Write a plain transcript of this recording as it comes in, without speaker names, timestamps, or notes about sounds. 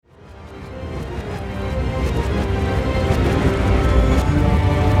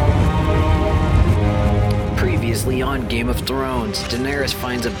Game of Thrones. Daenerys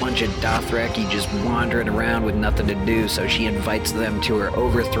finds a bunch of Dothraki just wandering around with nothing to do, so she invites them to her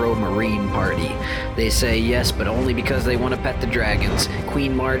overthrow marine party. They say yes, but only because they want to pet the dragons.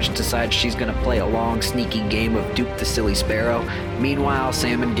 Queen Marge decides she's going to play a long, sneaky game of Duke the Silly Sparrow. Meanwhile,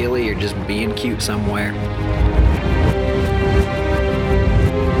 Sam and Gilly are just being cute somewhere.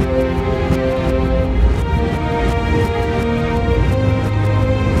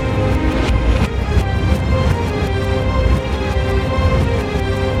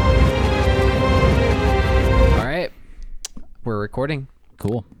 We're recording.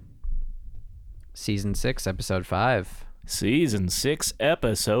 Cool. Season 6, episode 5. Season 6,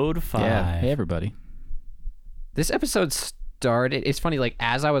 episode 5. Yeah. Hey, everybody. This episode started... It's funny, like,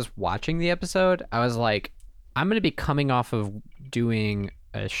 as I was watching the episode, I was like, I'm going to be coming off of doing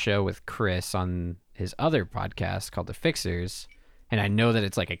a show with Chris on his other podcast called The Fixers, and I know that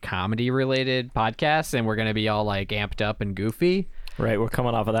it's, like, a comedy-related podcast, and we're going to be all, like, amped up and goofy. Right, we're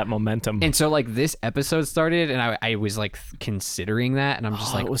coming off of that momentum. And so, like, this episode started, and I was, like, considering that, and I'm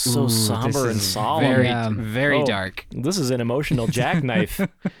just like, it was so somber and solemn. Very dark. This is an emotional jackknife.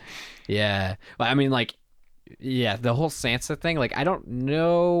 Yeah. Well, I mean, like, yeah, the whole Sansa thing, like, I don't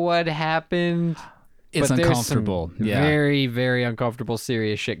know what happened. It's but uncomfortable. There's some very, very uncomfortable,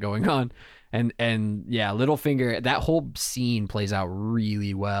 serious shit going on. And yeah, Littlefinger, that whole scene plays out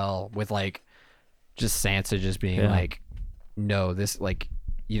really well with, like, just Sansa just being like, no, this, like,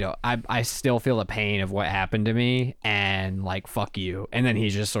 you know, I still feel the pain of what happened to me, and, like, fuck you. And then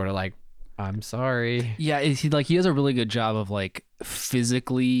he's just sort of like, I'm sorry. Yeah, he does a really good job of, like,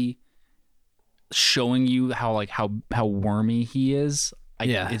 physically showing you how wormy he is.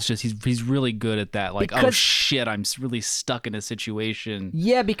 It's just he's really good at that. Like, because, oh shit, I'm really stuck in a situation.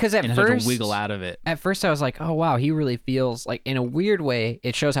 Yeah, because at and first I have to wiggle out of it. At first, I was like, oh wow, he really feels like, in a weird way,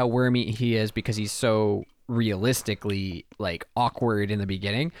 it shows how wormy he is because he's so realistically, like, awkward in the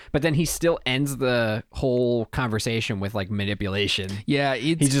beginning, but then he still ends the whole conversation with, like, manipulation. Yeah,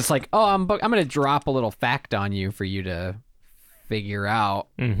 he's just like, oh, I'm gonna drop a little fact on you for you to figure out.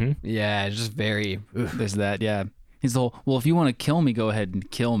 Yeah, it's just very there's that. Yeah, he's the whole, well, if you want to kill me, go ahead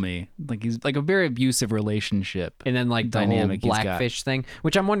and kill me. Like, he's like a very abusive relationship. And then, like, the dynamic whole Blackfish thing,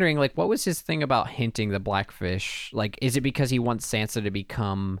 which I'm wondering, like, what was his thing about hinting the Blackfish? Like, is it because he wants Sansa to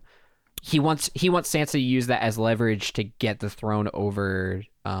become... He wants Sansa to use that as leverage to get the throne over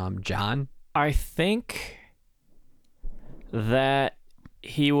Jon? I think that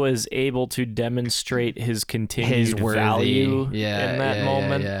he was able to demonstrate his continued value in that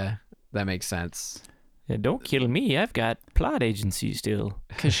moment. Yeah, that makes sense. Yeah, don't kill me. I've got plot agency still.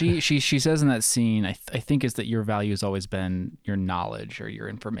 Because she says in that scene, I think is that your value has always been your knowledge or your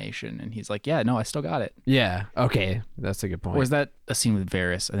information. And he's like, yeah, no, I still got it. Yeah. Okay. That's a good point. Or is that a scene with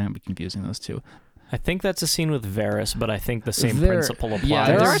Varys? I think I'm confusing those two. I think that's a scene with Varys, but I think the same principle applies.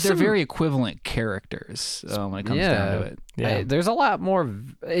 Yeah, they're very equivalent characters when it comes down to it. Yeah. There's a lot more.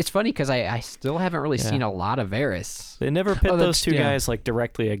 It's funny because I still haven't really seen a lot of Varys. They never pit those two guys, like,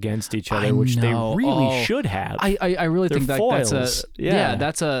 directly against each other, which they really should have. I really think foils.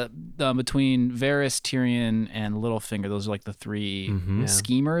 That's a between Varys, Tyrion, and Littlefinger. Those are, like, the three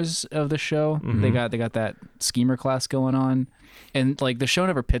schemers of the show. They got that schemer class going on. And, like, the show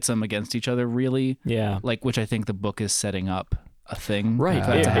never pits them against each other, really. Yeah. Like, which I think the book is setting up a thing. Right.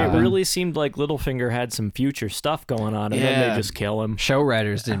 It really seemed like Littlefinger had some future stuff going on, and then they just kill him. Show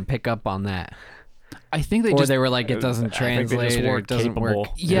writers didn't pick up on that. I think they were like, it doesn't translate or it doesn't work.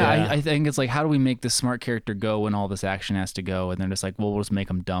 Yeah, I think it's like, how do we make this smart character go when all this action has to go? And they're just like, well, we'll just make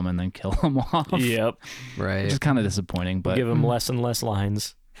them dumb and then kill them off. Yep. Right. Which is kind of disappointing. But give them less and less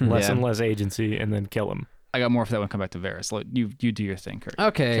lines, less and less agency, and then kill them. I got more for that when I come back to Varys. You do your thing, Kurt.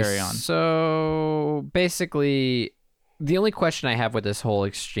 Okay. Carry on. So basically, the only question I have with this whole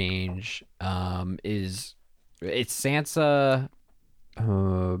exchange is it's Sansa,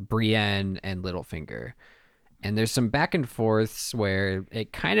 Brienne, and Littlefinger. And there's some back and forths where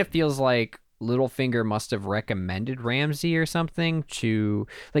it kind of feels like Littlefinger must have recommended Ramsay or something to...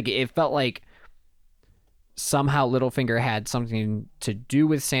 Like, it felt like somehow Littlefinger had something to do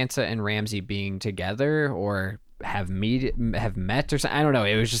with Sansa and Ramsay being together or have met or something. I don't know.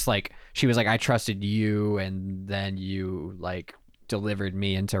 It was just like, she was like, I trusted you, and then you, like, delivered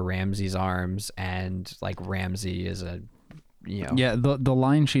me into Ramsay's arms, and, like, Ramsay is a, you know. Yeah, the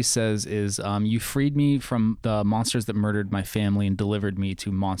line she says is, you freed me from the monsters that murdered my family and delivered me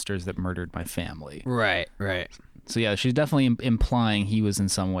to monsters that murdered my family. Right. So yeah, she's definitely implying he was in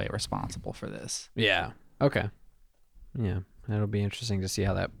some way responsible for this. Yeah. Okay. Yeah, that'll be interesting to see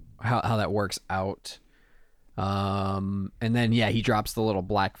how that works out. And then he drops the little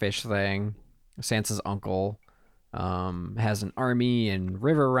Blackfish thing. Sansa's uncle has an army in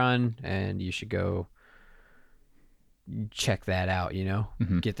Riverrun, and you should go check that out,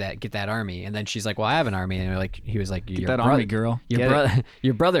 get that army. And then she's like, well, I have an army. And he was like, get that army, girl.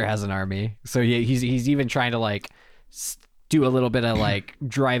 Your brother has an army. So he's even trying to like do a little bit of like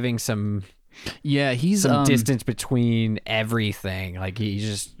driving some distance between everything. Like he's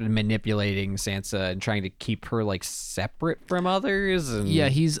just manipulating Sansa and trying to keep her like separate from others. And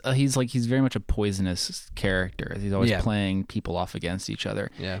he's very much a poisonous character. He's always playing people off against each other.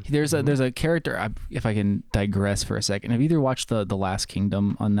 Yeah, there's a character. If I can digress for a second, have you either watched the Last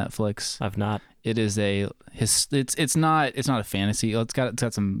Kingdom on Netflix? I've not. It is it's not a fantasy. It's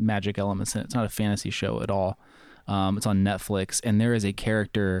got some magic elements in it. It's not a fantasy show at all. It's on Netflix, and there is a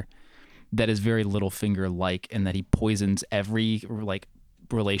character that is very Littlefinger-like, in that he poisons every like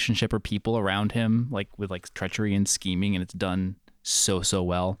relationship or people around him, like with like treachery and scheming, and it's done so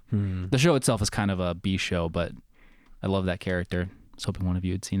well. The show itself is kind of a B show, but I love that character. I was hoping one of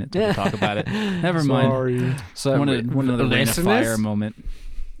you had seen it to talk about it. Never mind. So one another Rain of Fire moment.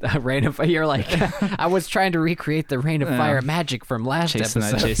 Rain of Fire. You're like, I was trying to recreate the Rain of Fire magic from last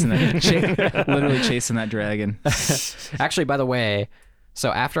episode. Literally chasing that dragon. Actually, by the way, so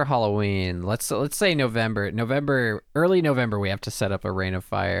after Halloween, let's say early November, we have to set up a Rain of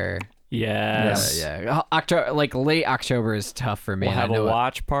Fire. Yes. Yeah. October, like late October is tough for me. We'll have a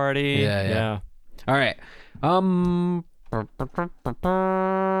watch party. Yeah. All right.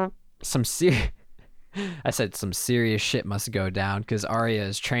 I said some serious shit must go down because Arya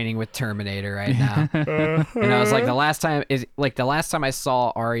is training with Terminator right now. And I was like, the last time I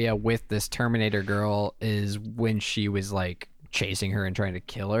saw Arya with this Terminator girl is when she was like chasing her and trying to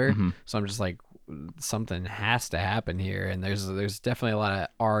kill her. So I'm just like, something has to happen here, and there's definitely a lot of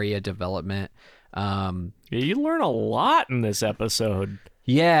Arya development. You learn a lot in this episode.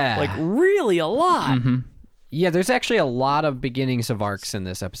 Yeah, like really a lot. Yeah, there's actually a lot of beginnings of arcs in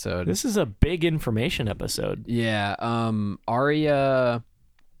this episode. This is a big information episode. Yeah, Arya.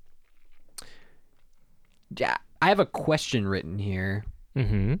 Yeah, I have a question written here.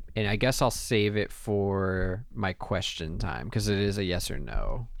 And I guess I'll save it for my question time because it is a yes or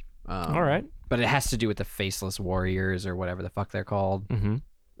no. All right. But it has to do with the Faceless Warriors or whatever the fuck they're called.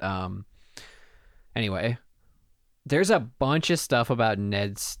 Anyway, there's a bunch of stuff about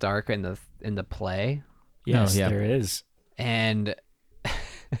Ned Stark in the play. Yes, there is. And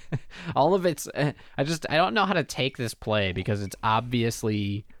all of it's I don't know how to take this play because it's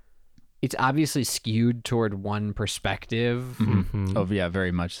obviously skewed toward one perspective. Oh yeah,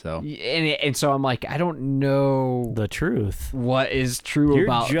 very much so. And so I'm like, I don't know the truth. What is true You're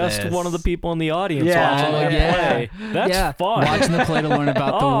about just this. One of the people in the audience watching the play. That's fun. Watching the play to learn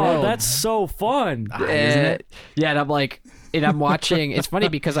about the world. That's so fun, isn't it? Yeah, and I'm like, and I'm watching. It's funny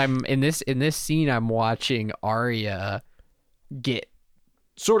because I'm in this scene. I'm watching Arya get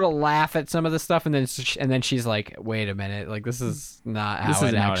sort of laugh at some of the stuff, and then she's like, "Wait a minute, like this is not how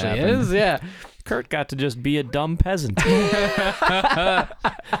it actually is." Yeah, Kurt got to just be a dumb peasant.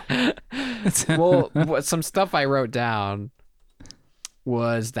 Well, some stuff I wrote down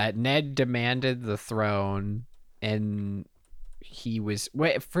was that Ned demanded the throne, and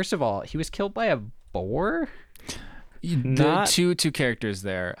first of all, he was killed by a boar. Two characters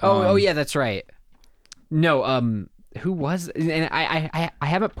there. Oh yeah, that's right. No, who was? And I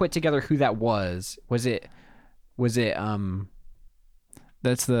haven't put together who that was. Was it?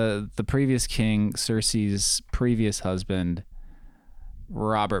 That's the previous king, Cersei's previous husband,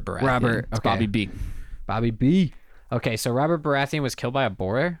 Robert Baratheon. It's Bobby B. Bobby B. Okay, so Robert Baratheon was killed by a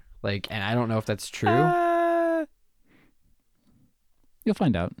boar. Like, and I don't know if that's true. You'll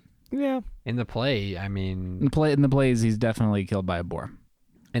find out. Yeah. In the play, I mean... In the plays, he's definitely killed by a boar.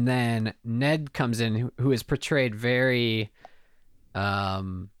 And then Ned comes in, who is portrayed very...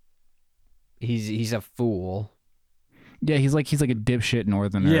 He's a fool. Yeah, he's like a dipshit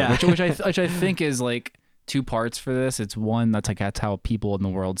northerner. Yeah. Which I think is like two parts for this. It's one, that's how people in the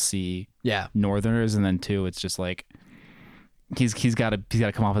world see northerners, and then two, it's just like he's got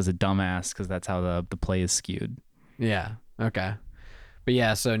to come off as a dumbass because that's how the play is skewed. Yeah. Okay. But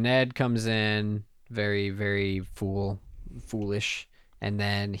yeah, so Ned comes in very, very foolish, and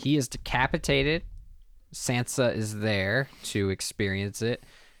then he is decapitated. Sansa is there to experience it,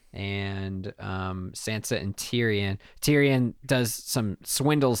 and Sansa and Tyrion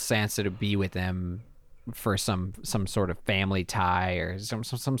swindles Sansa to be with them for some sort of family tie or some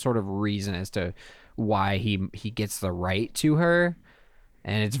sort of reason as to why he gets the right to her.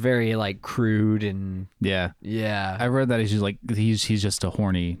 And it's very like crude and yeah. I read that he's just a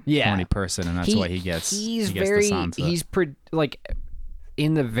horny person, and that's why he gets the Sansa. He's like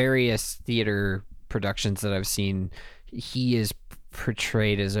in the various theater productions that I've seen, he is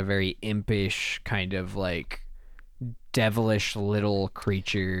portrayed as a very impish kind of like devilish little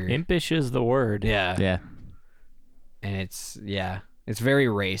creature. Impish is the word. Yeah. And it's very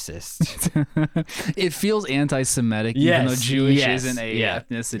racist. It feels anti-Semitic, even though Jewish isn't a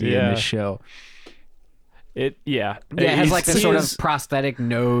ethnicity in this show. It has like this sort of prosthetic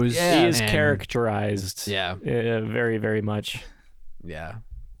nose. He is characterized. Very, very much. Yeah.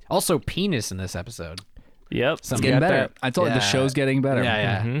 Also, penis in this episode. Yep. It's getting better. I told you the show's getting better.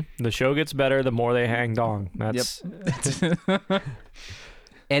 Yeah. Mm-hmm. The show gets better the more they hang dong. That's. Yep.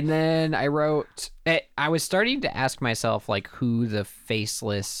 And then I wrote, I was starting to ask myself, like, who the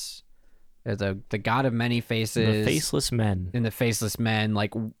faceless, the god of many faces. The faceless men. And the faceless men,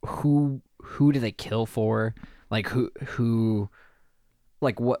 like, who do they kill for? Like, who,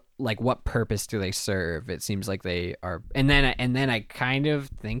 like, what purpose do they serve? It seems like they are, and then I kind of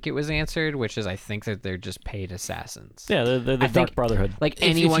think it was answered, which is I think that they're just paid assassins. Yeah, the Dark Brotherhood. Like,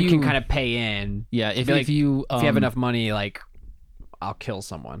 anyone can kind of pay in. Yeah, if like, you have enough money, like, I'll kill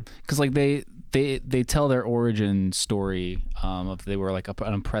someone. Because like they tell their origin story of they were like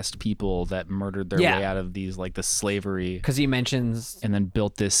an oppressed people that murdered their way out of these like the slavery. Because he mentions, and then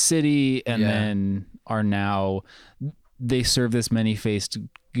built this city, and then are now they serve this many-faced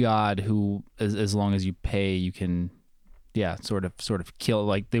god who, as long as you pay, you can, sort of kill.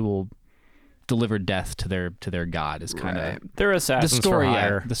 Like they will deliver death to their god. Is kind of they're assassins the story. For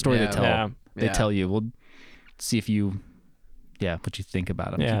hire. The story they tell. They tell you. We'll see if you. Yeah, what you think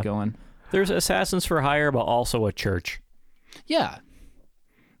about them. Keep going. There's assassins for hire, but also a church. Yeah,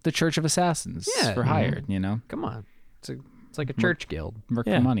 the Church of Assassins for hire. You know, come on, it's like a church guild. Work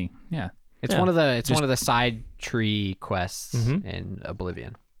for money. Yeah, it's one of the side tree quests in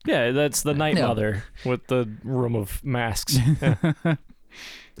Oblivion. Yeah, that's the Night Mother with the room of masks.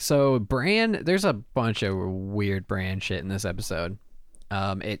 So Bran, there's a bunch of weird Bran shit in this episode.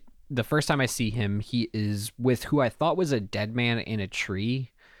 The first time I see him, he is with who I thought was a dead man in a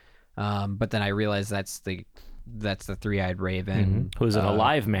tree, but then I realized that's the three-eyed raven, who's an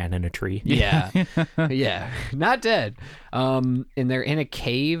alive man in a tree. Yeah, not dead. And they're in a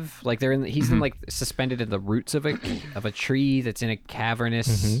cave, like he's in like suspended in the roots of a tree that's in a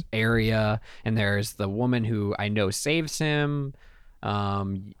cavernous area, and there's the woman who I know saves him.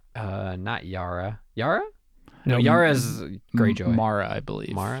 Not Yara. Yara? No, Yara's Greyjoy. Mara, I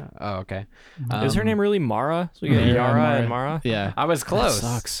believe. Mara? Oh, okay. Is her name really Mara? So we got Yara and Mara? Yeah. I was close. That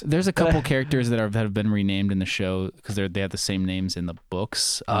sucks. There's a couple characters that have been renamed in the show because they have the same names in the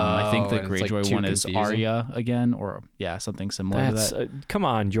books. I think the Greyjoy one is Arya again, or something similar to that. Come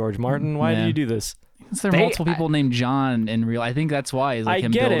on, George Martin. Why do you do this? There are multiple people named John in real. I think that's why. I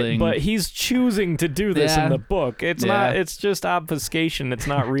get it, but he's choosing to do this in the book. It's not. It's just obfuscation. It's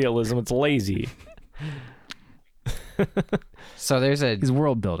not realism. It's lazy. So he's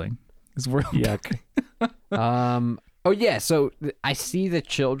world building. Yuck. Oh yeah. So I see the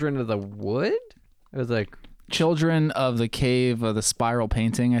Children of the Wood. It was like Children of the Cave of the Spiral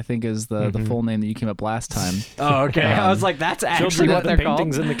Painting, I think is the full name that you came up last time. Oh, okay. I was like, that's actually what they're called.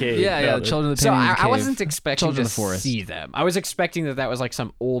 Paintings in the cave. Yeah, the Children of the Painting in the Cave. I wasn't expecting Children to of the Forest. see them. I was expecting that was like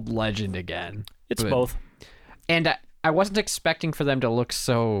some old legend again. It's both. And I wasn't expecting for them to look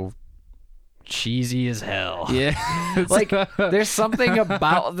so cheesy as hell. Yeah. Like there's something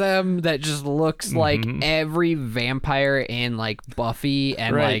about them that just looks like every vampire in like Buffy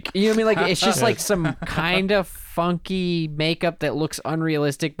and like, you know what I mean? Like it's just like some kind of funky makeup that looks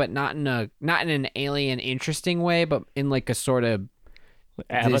unrealistic, but not in an alien interesting way, but in like a sort of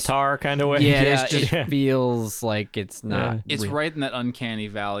Avatar kind of way. Yeah, it feels like it's not. It's right in that uncanny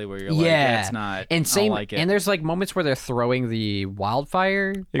valley where you're like, that's not. And same, like it. And there's like moments where they're throwing the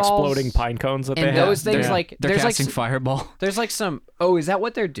wildfire balls, exploding pine cones that they have. And those things like they're there's casting like fireball. There's like some. Oh, is that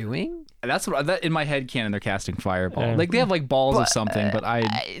what they're doing? That's what in my head canon. They're casting fireball. Yeah. Like they have like balls of something, but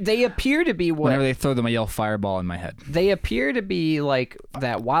they appear to be what. Whenever they throw them, I yell fireball in my head. They appear to be like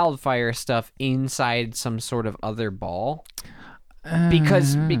that wildfire stuff inside some sort of other ball.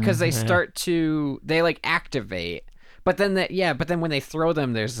 Because they start to like activate, but then when they throw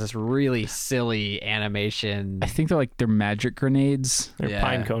them, there's this really silly animation. I think they're magic grenades. They're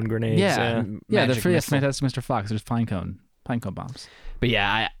pine cone grenades. Yeah, they're Fantastic Mr. Fox. There's pine cone bombs. But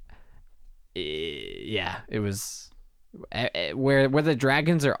it was where the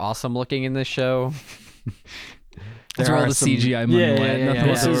dragons are awesome looking in this show. That's where all the CGI money went.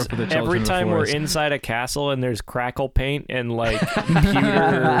 This is every time we're inside a castle and there's crackle paint and like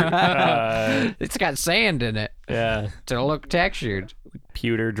pewter. It's got sand in it. Yeah, to look textured.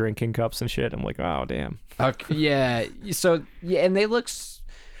 Pewter drinking cups and shit. I'm like, oh damn. Okay, yeah. So and they look.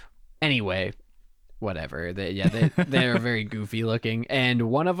 Anyway, whatever. They're very goofy looking. And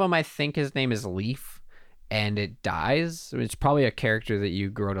one of them, I think his name is Leaf, and it dies. It's probably a character that you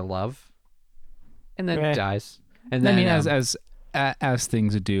grow to love, and then it dies. And then, I mean, as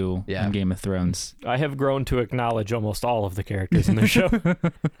things do in Game of Thrones. I have grown to acknowledge almost all of the characters in the show.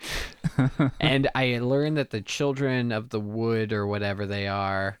 And I learned that the Children of the Wood, or whatever they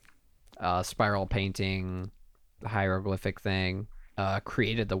are, spiral painting, hieroglyphic thing,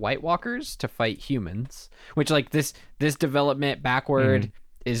 created the White Walkers to fight humans, which like this development backward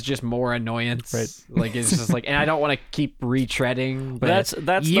is just more annoyance. Right. Like it's just like, and I don't want to keep retreading. But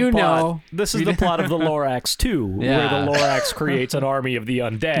that's you the plot. know. This is the plot of the Lorax 2, where the Lorax creates an army of the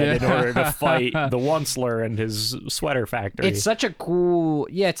undead in order to fight the Onceler and his sweater factory. It's such a cool,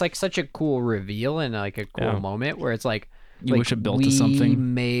 it's like such a cool reveal and like a cool moment where it's like, you wish it built to something. We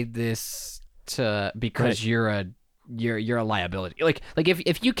made this because you're a liability. Like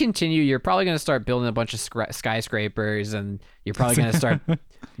if you continue, you're probably going to start building a bunch of skyscrapers, and you're probably going to start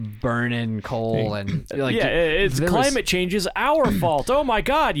burning coal and like it's climate change is our fault. Oh my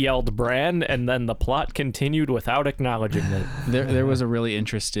God, yelled Bran, and then the plot continued without acknowledging it. There was a really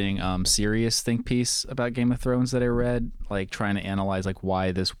interesting serious think piece about Game of Thrones that I read, like trying to analyze like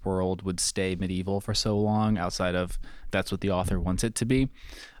why this world would stay medieval for so long outside of that's what the author wants it to be.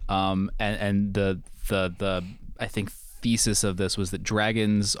 And the I think thesis of this was that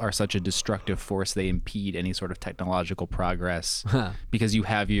dragons are such a destructive force, they impede any sort of technological progress because you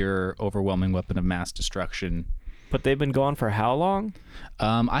have your overwhelming weapon of mass destruction. But they've been gone for how long?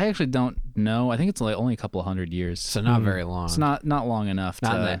 I actually don't know. I think it's like only a couple of 100 years. So not very long. It's not long enough.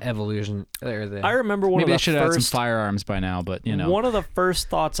 Not in the evolution. I remember maybe they should have had some firearms by now, but you know. One of the first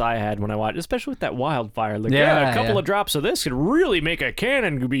thoughts I had when I watched, especially with that wildfire, like a couple of drops of this could really make a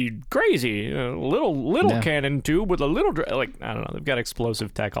cannon be crazy. A little cannon tube with a little like I don't know. They've got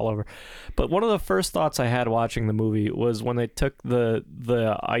explosive tech all over. But one of the first thoughts I had watching the movie was when they took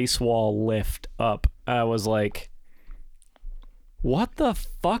the ice wall lift up. I was like, what the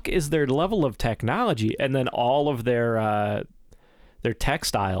fuck is their level of technology? And then all of their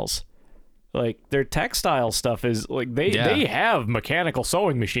textiles, like their textile stuff is like they have mechanical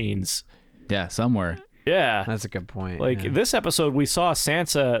sewing machines. Yeah, somewhere. Yeah, that's a good point. Like this episode, we saw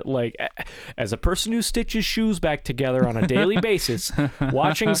Sansa, like as a person who stitches shoes back together on a daily basis,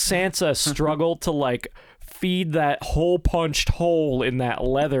 watching Sansa struggle to like feed that hole-punched hole in that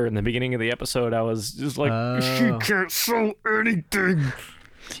leather in the beginning of the episode. I was just like, she can't sew anything.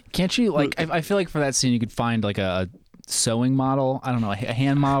 Can't you, like, I feel like for that scene you could find like a sewing model, I don't know, a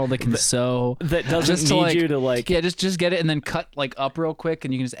hand model that can sew, that doesn't need you to like just get it and then cut like up real quick,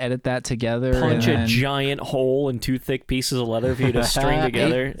 and you can just edit that together, punch a giant hole in two thick pieces of leather for you to string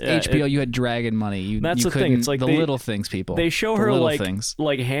together. HBO, you had dragon money. That's the thing. It's like the little things, people. They show her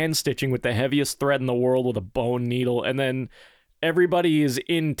like hand stitching with the heaviest thread in the world with a bone needle, and then everybody is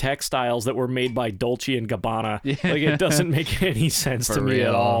in textiles that were made by Dolce & Gabbana. Like, it doesn't make any sense to me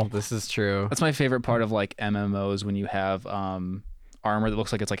at all. This is true. That's my favorite part of, like, MMOs, when you have armor that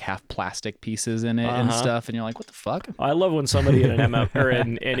looks like it's like half plastic pieces in it and stuff, and you're like, what the fuck? I love when somebody in an MMO or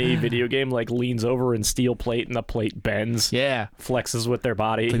in any video game like leans over and steel plate and the plate bends. Yeah, flexes with their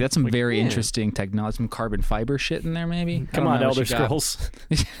body. Like, that's some very interesting technology. Some carbon fiber shit in there, maybe. Come on, Elder Scrolls,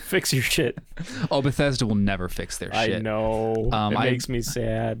 fix your shit. Oh, Bethesda will never fix their shit. I know. It makes me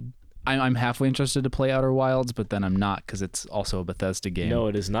sad. I'm halfway interested to play Outer Wilds, but then I'm not, because it's also a Bethesda game. No,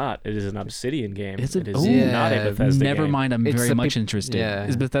 it is not. It is an Obsidian game. It is not a Bethesda game. Never mind, I'm very much interested. Yeah.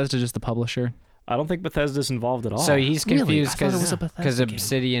 Is Bethesda just the publisher? I don't think Bethesda's involved at all. So he's confused because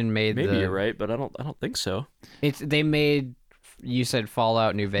Obsidian made Maybe you're right, but I don't think so. They made, you said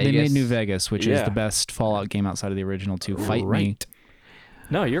Fallout New Vegas. They made New Vegas, which is the best Fallout game outside of the original two. Fight me.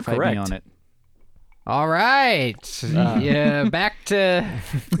 No, you're correct. Fight me on it. All right. Back to...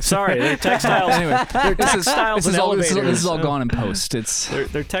 Sorry, their textiles. Anyway, their textiles and elevators. This is all gone in post. It's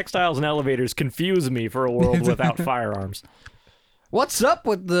their textiles and elevators confuse me for a world without firearms. What's up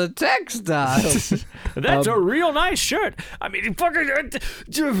with the textiles? That's a real nice shirt. I mean, fucking...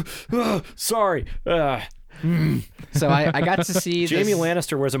 sorry. So I got to see Jaime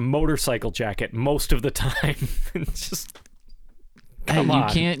Lannister wears a motorcycle jacket most of the time. Just... Come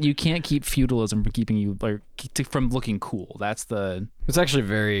on. You can't keep feudalism from keeping you from looking cool. That's the. It's actually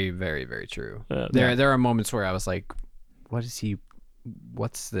very, very, very true. There are moments where I was like, "What is he?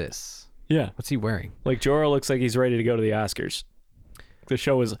 What's this? Yeah, what's he wearing?" Like Jorah looks like he's ready to go to the Oscars. The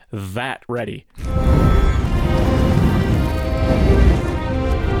show is that ready.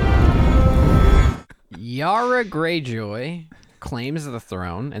 Yara Greyjoy claims the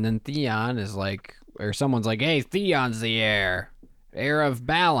throne, and then Theon is like, or someone's like, "Hey, Theon's the heir." heir of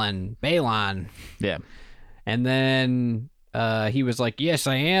Balon. Yeah. And then he was like, yes,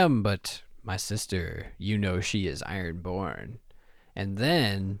 I am, but my sister, she is Ironborn. And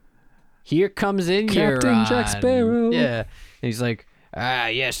then here comes in Captain Jack Sparrow. Yeah. And he's like,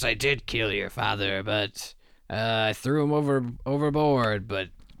 yes, I did kill your father, but I threw him overboard, but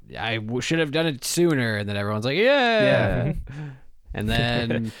I should have done it sooner. And then everyone's like, yeah. And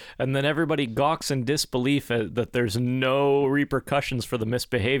then and then everybody gawks in disbelief that there's no repercussions for the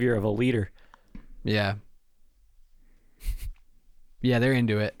misbehavior of a leader. Yeah. Yeah, they're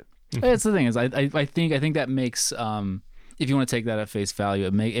into it. That's the thing is, I think that makes if you want to take that at face value,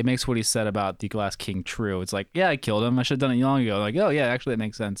 it makes what he said about the Glass King true. It's like, yeah, I killed him. I should have done it long ago. Like, oh yeah, actually that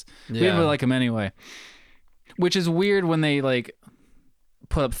makes sense. We didn't really like him anyway. Which is weird when they like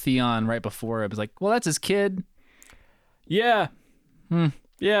put up Theon right before it. It's like, well, that's his kid. Yeah.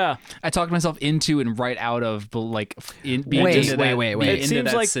 Yeah. I talked myself into and right out of Wait. It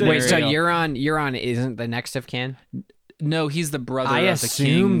seems like wait. So Euron isn't the next of kin? No, he's the brother I of the king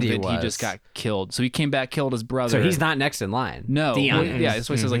assumed he that he was. just got killed. So he came back, killed his brother. So he's not next in line. No. Theon Well, is. yeah, that's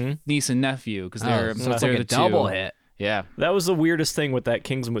why he says like niece and nephew because they're so it's like a double hit. Yeah. That was the weirdest thing with that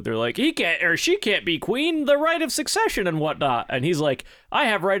Kingsman. They're like, he can't or she can't be queen, the right of succession and whatnot. And he's like, I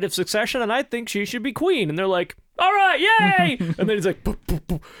have right of succession and I think she should be queen. And they're like, all right, yay! And then he's like, boop, boop,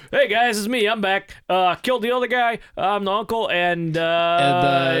 boop. Hey guys, it's me. I'm back. Killed the other guy. I'm the uncle, and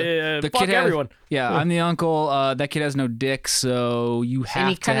the fuck kid everyone. I'm the uncle. That kid has no dick, so you have And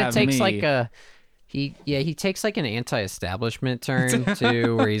he to have takes me. like a he takes like an anti-establishment turn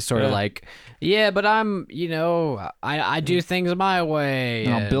too, where he's sort of like, yeah, but I'm I do things my way.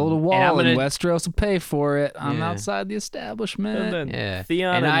 I'll build a and wall, I'm and gonna- Westeros will pay for it. I'm Yeah. outside the establishment. And then Yeah,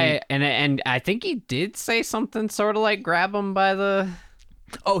 Theon and I think he did say something sort of like grab him by the.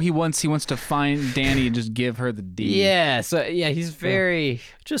 Oh, he wants to find Dany and just give her the D. Yeah, so he's very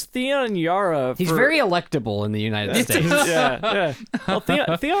just Theon and Yara. he's very electable in the United States. yeah. Well,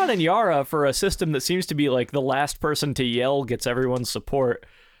 Theon and Yara, for a system that seems to be like the last person to yell gets everyone's support,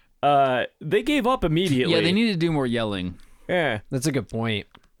 they gave up immediately. Yeah, they need to do more yelling. Yeah. That's a good point.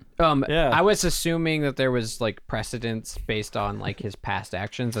 Yeah. I was assuming that there was like precedence based on like his past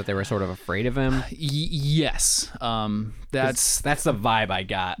actions that they were sort of afraid of him. Yes. That's That's the vibe I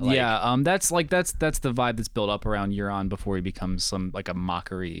got. Like, that's the vibe that's built up around Euron before he becomes a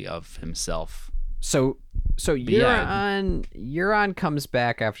mockery of himself. So yeah. Euron comes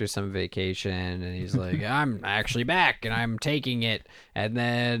back after some vacation and he's like, I'm actually back and I'm taking it. And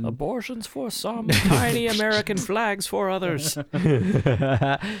then Abortions for some, tiny American flags for others.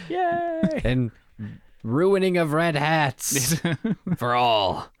 Yay! and ruining of red hats for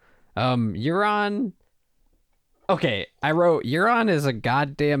all. Euron. Okay, I wrote Euron is a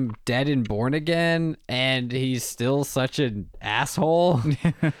goddamn dead and born again, and he's still such an asshole.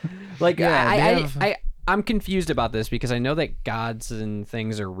 Like, Yeah, I'm confused about this because I know that gods and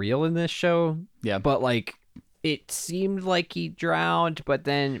things are real in this show. Yeah. But like, it seemed like he drowned, but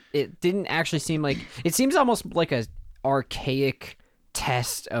then it didn't actually seem like. It seems almost like a archaic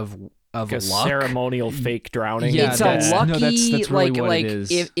test of Like a luck. ceremonial fake drowning. Yeah, It's a that's- lucky, no, that's really like what like it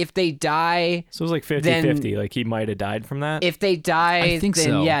is. if they die, So it was like 50-50. Then- Like he might have died from that. if they die, I think then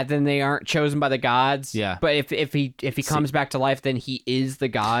so. then they aren't chosen by the gods. Yeah. But if he comes back to life, then he is the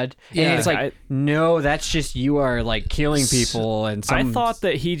god. Yeah. And it's like, no, that's just you are like killing people and some. I thought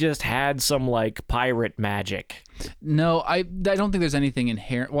that he just had some like pirate magic. No, I don't think there's anything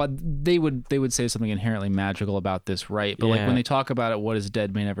inherent. Well, they would say something inherently magical about this, right? But like Yeah. when they talk about it, what is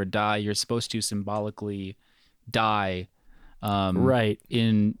dead may never die. You're supposed to symbolically die, Right.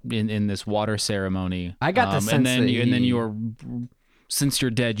 In this water ceremony. I got the sense and then that and then he- you're since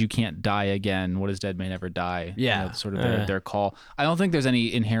you're dead, you can't die again. What is dead may never die. Yeah. That's sort of their call. I don't think there's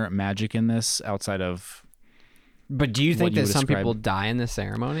any inherent magic in this outside of. But do you think what you that would some describe. people die in the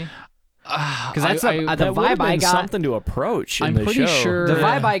ceremony? Because I- that's I- the That vibe would've been I got. something to approach. In I'm the pretty show. sure- The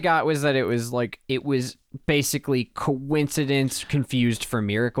Yeah. vibe I got was that it was basically coincidence confused for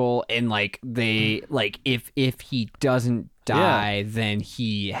miracle, and like they like if he doesn't die, then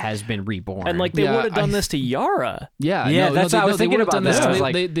he has been reborn. And like they Yeah, would have done I- this to Yara. Yeah, Yeah, no, that's what I was they thinking would've about done this. that. I was They,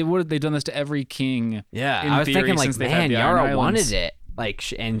 like- they've done this to every king. yeah, in I was theory, thinking like, since they've had man, the Iron Yara wanted Islands. it, like,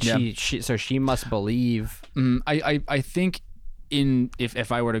 she must believe. I think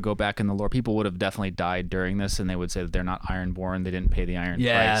if I were to go back in the lore, people would have definitely died during this, and they would say that they're not Ironborn. They didn't pay the Iron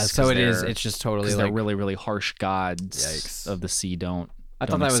price. so 'cause it is. they're- It's just totally 'cause like they're really, really harsh gods Yikes. of the sea. Don't I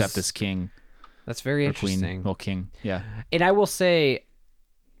thought that accept was- this king that's very or queen. interesting. Well, king. Yeah. And I will say,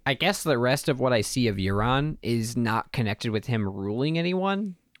 I guess the rest of what I see of Euron is not connected with him ruling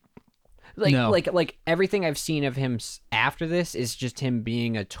anyone. Like everything I've seen of him after this is just him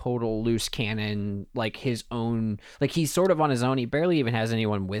being a total loose cannon, like his own. Like he's sort of on his own. He barely even has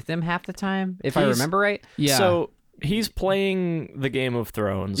anyone with him half the time, if I remember right. Yeah. So he's playing the Game of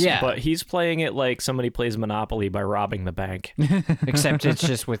Thrones, but he's playing it like somebody plays Monopoly by robbing the bank. Except it's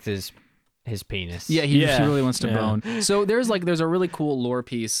just with his penis. Yeah, he really wants to bone. So there's a really cool lore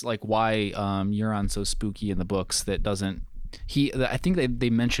piece, like why Euron's so spooky in the books that doesn't. I think they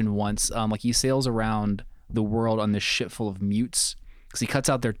mentioned once, like he sails around the world on this ship full of mutes because he cuts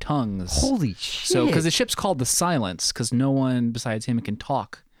out their tongues. Holy shit! So because the ship's called the Silence because no one besides him can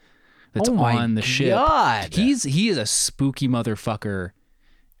talk. That's on the ship. God. He is a spooky motherfucker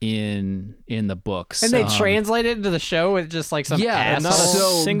in the books. And they translate it into the show with just like some And not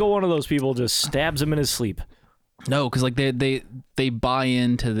asshole. a single one of those people just stabs him in his sleep. No, because like they buy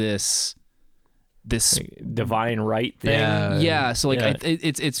into this divine right thing. Yeah. So like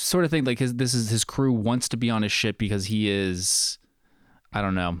it's sort of thing like his crew wants to be on his ship because he is, I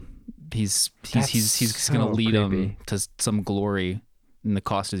don't know, he's gonna lead them to some glory, and the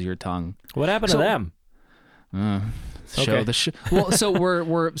cost is your tongue. What happened to them? Well, so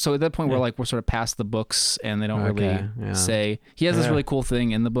we're so at that point we're sort of past the books, and they don't really say. He has this really cool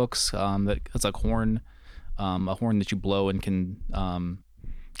thing in the books that it's like a horn that you blow and can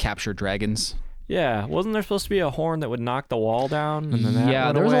capture dragons. Yeah, wasn't there supposed to be a horn that would knock the wall down? And then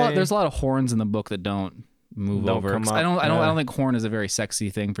that there's a lot of horns in the book that don't move over. I don't think horn is a very sexy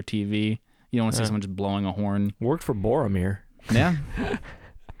thing for TV. You don't want to see someone just blowing a horn. Worked for Boromir. Yeah.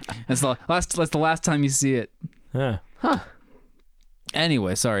 That's the last time you see it. Yeah. Huh.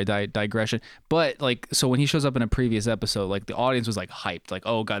 Anyway, sorry, digression. But like, so when he shows up in a previous episode, like the audience was like hyped, like,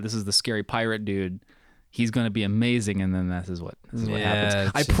 oh god, this is the scary pirate dude. He's gonna be amazing, and then this is what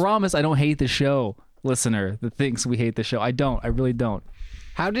happens. I promise I don't hate the show, listener. That thinks we hate the show. I don't. I really don't.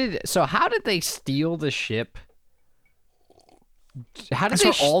 How did they steal the ship?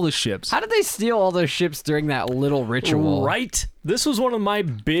 All the ships. How did they steal all those ships during that little ritual? Right. This was one of my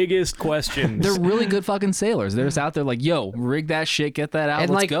biggest questions. They're really good fucking sailors. They're just out there like, yo, rig that shit, get that out, and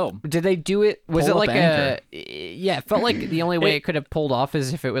let's like, go. Did they do it? Was Pull it like up it felt like the only way it could have pulled off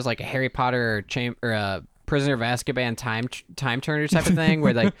is if it was like a Harry Potter or Prisoner of Azkaban time turner type of thing,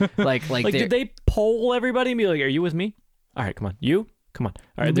 where like did they poll everybody and be like, "Are you with me? All right, come on, you, come on.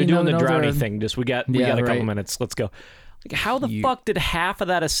 All right, they're doing the drowning thing. Just we got a couple minutes. Let's go." Like, how the fuck did half of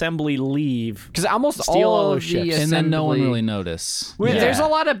that assembly leave? Because almost steal all those of ships, the and then no one really noticed. There's a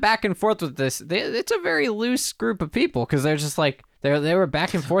lot of back and forth with this. It's a very loose group of people because they're just like they were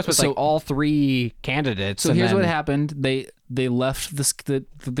back and forth with like all three candidates. So here's what happened: they left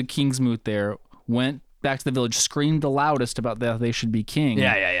the King's Moot there, went back to the village, screamed the loudest about that they should be king.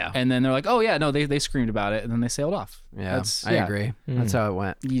 Yeah. And then they're like, oh yeah, no, they screamed about it, and then they sailed off. I agree. That's how it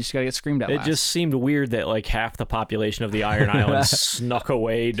went. You just gotta get screamed at. It just seemed weird that like half the population of the Iron Islands snuck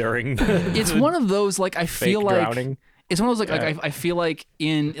away during. It's one of those like I feel like drowning. It's one of those like I feel like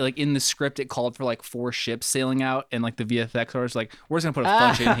in the script it called for like 4 ships sailing out, and like the VFX artists like, we're just gonna put a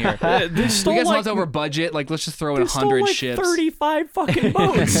bunch in here. They stole we guys like, want over budget, like let's just throw in 100 like ships. 35 fucking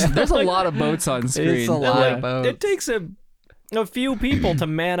boats. There's a lot of boats on screen. It's a lot of boats. It takes a few people to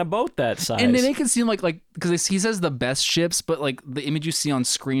man a boat that size. And they make it seem like because he says the best ships, but like the image you see on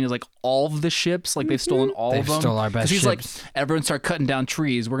screen is like all of the ships, like they've stolen all of them. They stole our best he's ships. like, everyone start cutting down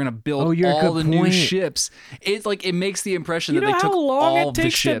trees. We're gonna build all the new ships. It's like it makes the impression that they took all of the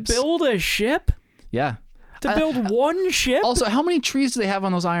ships. You know how long it takes to build a ship? Yeah. To build one ship? Also, how many trees do they have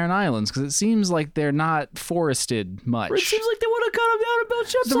on those Iron Islands? Because it seems like they're not forested much. It seems like they would have cut them down and built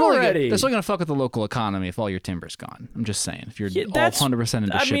ships they're already. They're still going to fuck with the local economy if all your timber's gone. I'm just saying. If you're all 100%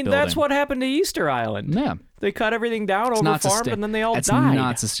 into shipbuilding. That's what happened to Easter Island. Yeah. They cut everything down, overfarmed, and then they all died. That's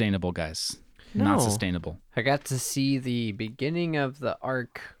not sustainable, guys. No. Not sustainable. I got to see the beginning of the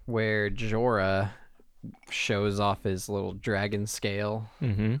arc where Jorah shows off his little dragon scale.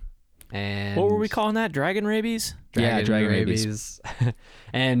 Mm-hmm. And what were we calling that? Dragon rabies? Dragon rabies.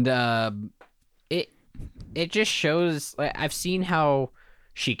 And it just shows. Like, I've seen how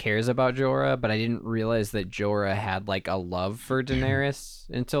she cares about Jorah, but I didn't realize that Jorah had like a love for Daenerys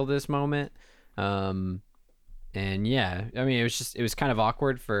until this moment. And yeah, I mean, it was kind of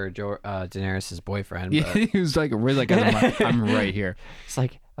awkward for Daenerys' boyfriend. Yeah, he was like, I'm right here. It's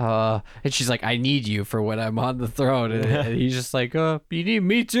like, and she's like, I need you for when I'm on the throne. And he's just like, you need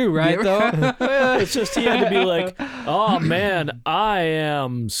me too, right? Though it's just he had to be like, oh man, I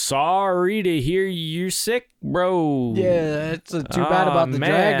am sorry to hear you're sick, bro. Yeah, it's too bad about the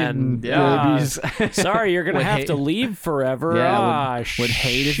dragon babies. Sorry, you're gonna have to leave forever. Yeah, would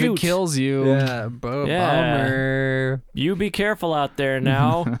hate if it kills you. Yeah, bummer. You be careful out there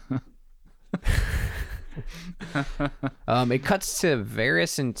now. It cuts to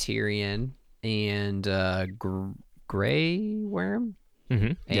Varys and Tyrion and Grey Worm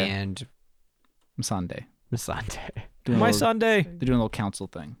and Sunday. Missandei. My Sunday. They're doing a little council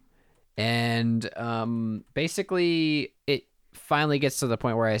thing. And basically, it finally gets to the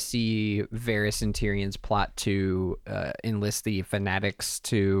point where I see Varys and Tyrion's plot to enlist the fanatics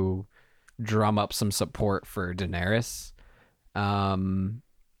to drum up some support for Daenerys.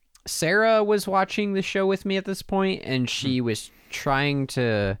 Sarah was watching the show with me at this point, and she was trying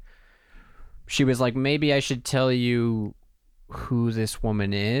to... She was like, maybe I should tell you who this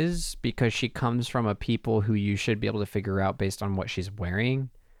woman is, because she comes from a people who you should be able to figure out based on what she's wearing.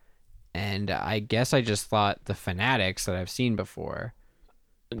 And I guess I just thought the fanatics that I've seen before.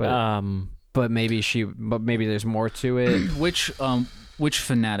 But maybe there's more to it. Which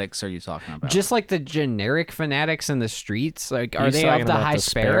fanatics are you talking about? Just like the generic fanatics in the streets. Like, are He's they talking of the about High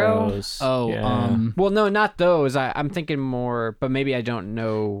Sparrow? Sparrows. Oh, Yeah. Well, no, not those. I'm thinking more, but maybe I don't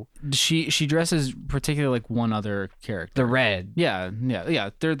know. she dresses particularly like one other character. The Red. Yeah.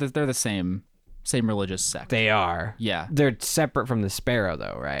 They're the same religious sect. They are. Yeah. They're separate from the Sparrow,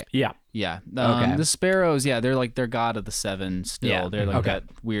 though, right? Yeah. Yeah. Okay. The Sparrows, they're like they're god of the seven still. Yeah. They're like Okay. that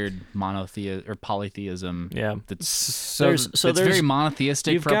weird monotheism or polytheism. Yeah. That's So it's very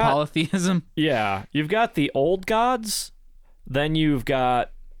monotheistic you've for got- polytheism. Yeah. You've got the old gods, then you've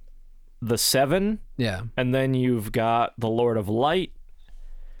got the seven, yeah. and then you've got the Lord of Light,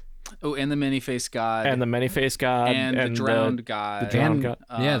 Oh, and the many-faced god. and the many-faced god, and the drowned god. the drowned god.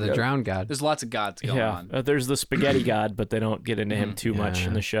 Yeah, the Drowned God. There's lots of gods going Yeah. on. There's the spaghetti god, but they don't get into him too much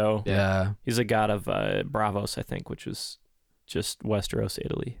in the show. Yeah. He's a god of Bravos, I think, which is just Westeros,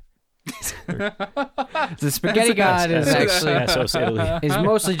 Italy. The Spaghetti God is actually Essos, Italy. is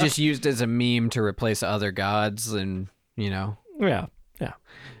mostly just used as a meme to replace other gods, and Yeah. Yeah.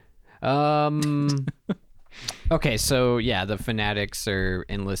 Okay, so yeah, the fanatics are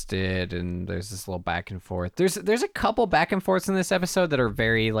enlisted, and there's this little back and forth. There's a couple back and forths in this episode that are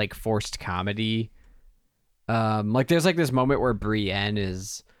very like forced comedy. Like there's like this moment where Brienne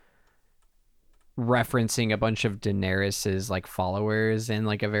is referencing a bunch of Daenerys's like followers in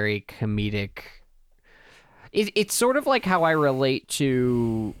like a very comedic. It's sort of like how I relate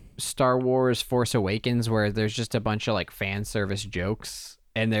to Star Wars Force Awakens, where there's just a bunch of like fan service jokes.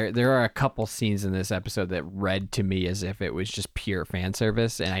 And there are a couple scenes in this episode that read to me as if it was just pure fan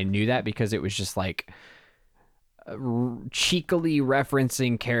service, and I knew that because it was just like cheekily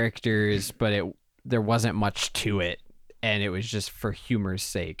referencing characters, but there wasn't much to it, and it was just for humor's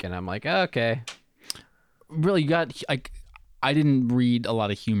sake. And I'm like, oh, okay, Really, you got like I didn't read a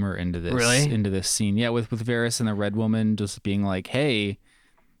lot of humor into this. Really? Into this scene, yeah, with Varys and the Red Woman just being like, "Hey,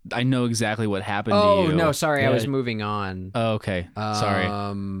 I know exactly what happened to you." Oh no, sorry, I Yeah. was moving on. Oh, okay. Sorry.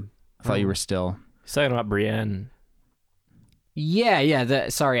 I thought you were still. He's talking about Brienne. Yeah.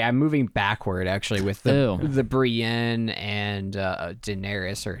 Sorry, I'm moving backward actually with Ew. the Brienne and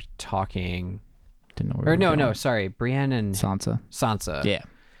Daenerys are talking. Didn't know where Or we were no, going. sorry, Brienne and Sansa. Sansa. Yeah.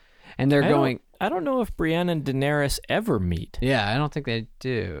 And they're going. I don't know if Brienne and Daenerys ever meet. Yeah, I don't think they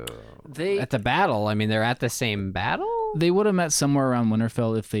do. They At the battle, I mean, they're at the same battle. they would have met somewhere around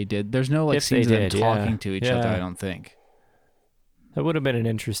Winterfell if they did. There's no like If they scenes of them did, yeah. talking to each Yeah. other. I don't think. That would have been an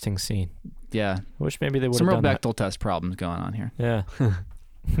interesting scene. Yeah. I wish maybe they would Some have real done that. Bechdel test problems going on here. Yeah.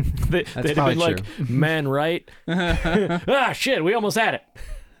 They'd have probably been like, man, right? Ah, shit, we almost had it.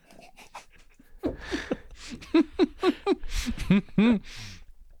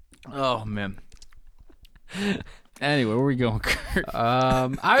 Oh man. Anyway, where are we going, Kurt?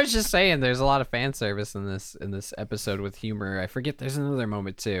 I was just saying, there's a lot of fan service in this episode with humor. I forget there's another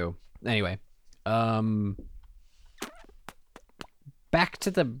moment too. Anyway, back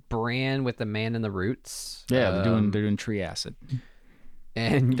to the Bran with the Man in the Roots. Yeah, they're doing tree acid.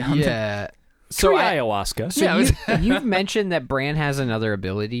 And Down yeah. So So I, ayahuasca. so you've mentioned that Bran has another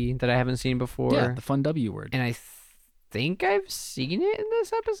ability that I haven't seen before. Yeah, the fun W word. And I think I've seen it in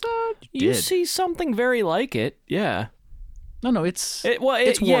this episode. You did. see something very like it. Yeah. No, it's It's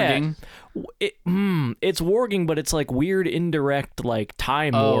warging. It's warging, but it's like weird, indirect, like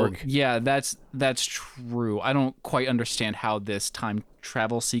time warg. yeah, that's true. I don't quite understand how this time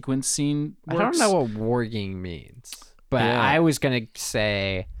travel sequence scene I works. don't know what warging means, but Yeah. I was gonna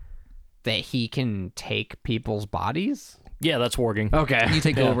say that he can take people's bodies. Yeah, that's warging. Okay. You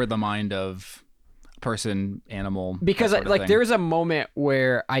take Yeah. over the mind of person, animal. Because that sort of like thing. there was a moment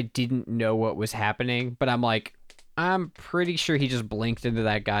where I didn't know what was happening, but I'm like, I'm pretty sure he just blinked into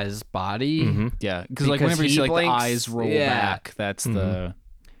that guy's body. Yeah, because like Because whenever you he see like blinks, the eyes roll yeah. back, that's the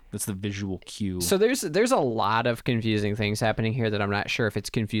That's the visual cue. So there's a lot of confusing things happening here that I'm not sure if it's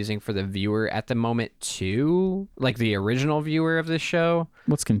confusing for the viewer at the moment too, like the original viewer of this show.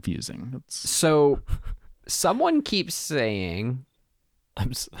 What's confusing? So someone keeps saying,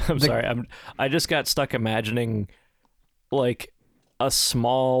 I'm sorry. I just got stuck imagining like a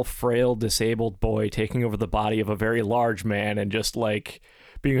small, frail, disabled boy taking over the body of a very large man and just like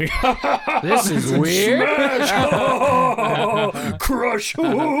being like, this is weird. Smash! Crush!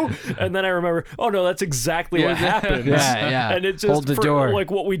 And then I remember, oh no, that's exactly what happens. Yeah. And it's just Hold the door.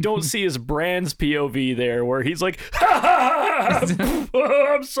 Like what we don't see is Bran's POV there, where he's like,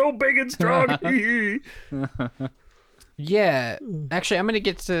 I'm so big and strong. Yeah, actually, I'm gonna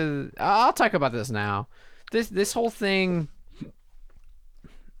get to. I'll talk about this now. This whole thing,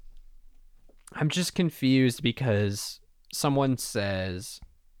 I'm just confused because someone says,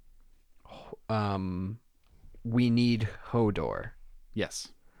 we need Hodor. Yes.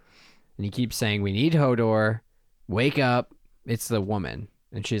 And he keeps saying, we need Hodor. Wake up. It's the woman.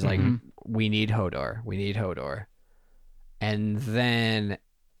 And she's like, we need Hodor. We need Hodor. And then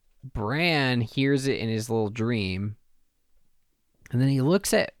Bran hears it in his little dream. And then he's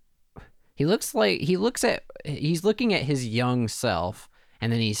looking at his young self.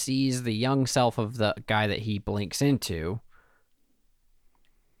 And then he sees the young self of the guy that he blinks into.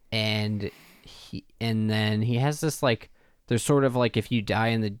 And then he has this like, there's sort of like if you die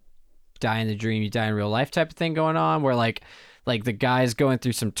in the dream, you die in real life type of thing going on, where like the guy's going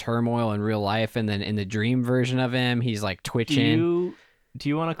through some turmoil in real life, and then in the dream version of him, he's like twitching. Do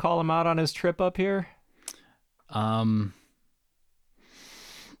you want to call him out on his trip up here? No,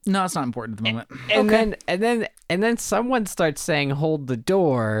 it's not important at the moment. And then someone starts saying, "Hold the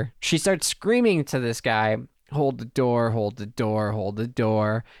door." She starts screaming to this guy, "Hold the door, hold the door, hold the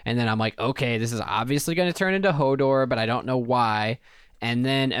door." And then I'm like, okay, this is obviously going to turn into Hodor, but I don't know why. And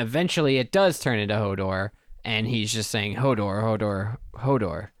then eventually it does turn into Hodor, and he's just saying Hodor, Hodor,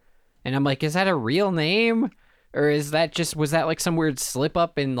 Hodor. And I'm like, is that a real name? Or was that like some weird slip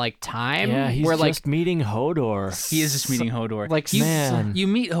up in like time? Yeah, he's where, just meeting Hodor. He is just meeting Hodor. Like, man. You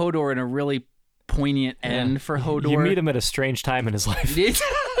meet Hodor in a really poignant end for Hodor. You meet him at a strange time in his life.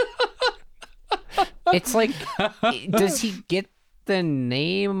 It's like, does he get the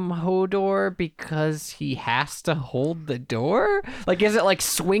name Hodor because he has to hold the door? Like, is it like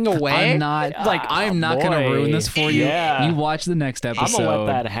swing away? I'm not gonna ruin this for you. Yeah. You watch the next episode. I'm gonna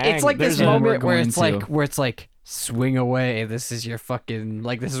let that hang. It's like There's this a- moment where going it's like swing away. This is your fucking,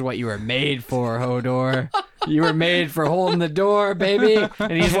 like, this is what you were made for, Hodor. You were made for holding the door, baby.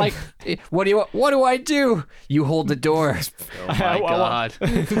 And he's like, what do I do? You hold the door. Oh my god.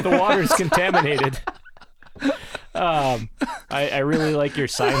 The water's contaminated. I really like your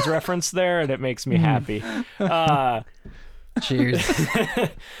signs reference there, and it makes me happy. Cheers.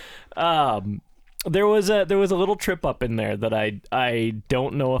 There was a little trip up in there that I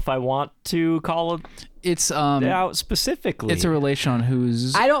don't know if I want to call it It's out specifically. it's a relation on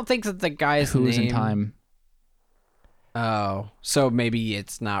who's I don't think that the guy's who's name... in time. Oh, so maybe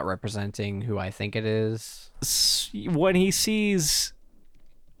it's not representing who I think it is. When he sees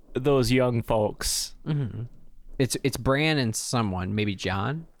those young folks. Mm-hmm. It's Bran and someone, maybe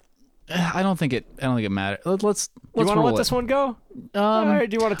John. I don't think it matters. Let's You want to roll let it. this one go? Or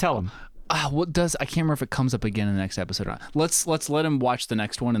do you want to tell him? What does I can't remember if it comes up again in the next episode or not. Let's let him watch the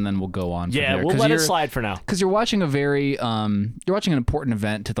next one and then we'll go on. Yeah, from there. we'll let it slide for now. Because you're watching a very you're watching an important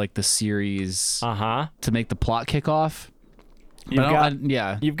event to like the series To make the plot kick off.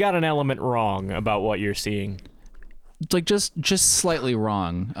 You've You've got an element wrong about what you're seeing. like just slightly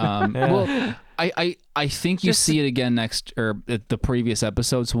wrong. Well, I think you see it again next or at the previous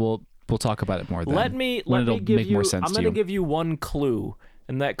episodes. We'll talk about it more. Then, Let me it'll give make you. more sense I'm to going you. to give you one clue,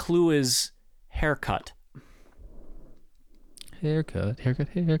 and that clue is haircut. Haircut.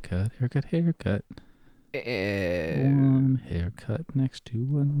 Eh, One haircut next to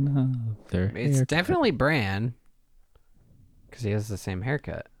another. it's haircut. definitely Bran, because he has the same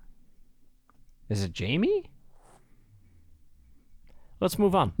haircut. Is it Jamie? Let's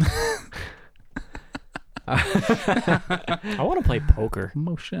move on. I want to play poker.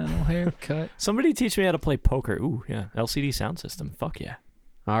 Emotional haircut. Somebody teach me how to play poker. Ooh, yeah. LCD sound system. Fuck yeah.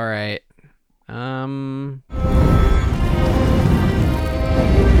 All right.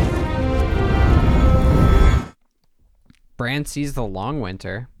 Bran sees the Long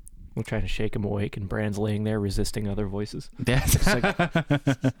Winter. We're trying to shake him awake, and Bran's laying there resisting other voices.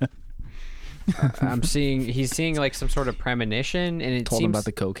 He's seeing like some sort of premonition, and it Told him seems about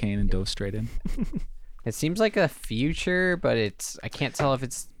the cocaine and dove straight in. it seems like a future, but I can't tell if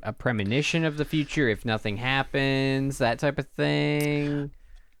it's a premonition of the future, if nothing happens, that type of thing.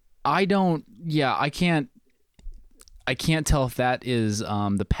 I don't. Yeah, I can't tell if that is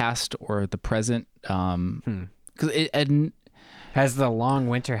the past or the present. Because it Has the long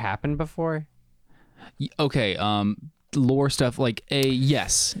winter happened before? okay. Lore stuff like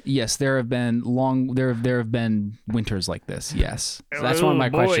yes, there have been winters like this. Yes, So that's one of my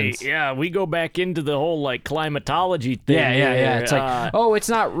questions. Yeah, we go back into the whole like climatology thing. Yeah. It's like, it's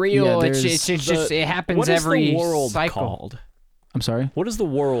not real. yeah, it's just it happens every What is the world cycle. called? I'm sorry. What is the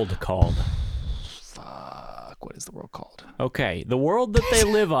world called? Fuck. What is the world called? Okay, the world that they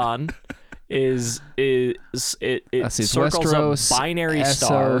live on is it circles Westeros, a binary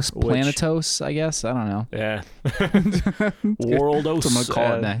star, Essos, Planetos, I guess. I don't know. Yeah. Worldos. I'm gonna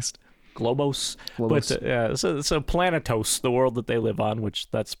call it next. Globos. But so Planetos, the world that they live on, which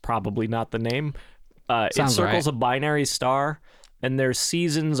that's probably not the name. It Sounds circles right. a binary star, and their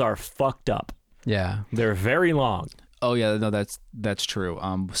seasons are fucked up. Yeah. They're very long. Oh yeah, no, that's true.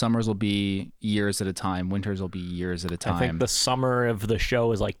 Summers will be years at a time. Winters will be years at a time. I think the summer of the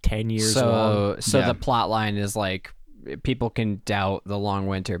show is like 10 years long. So Yeah. the plot line is like people can doubt the long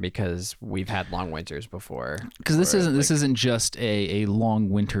winter because we've had long winters before. Because this isn't just a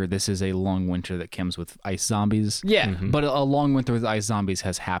long winter. This is a long winter that comes with ice zombies. Yeah. But a long winter with ice zombies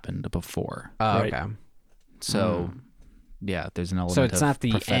has happened before. Oh, Right. okay. So yeah, there's an element So it's of not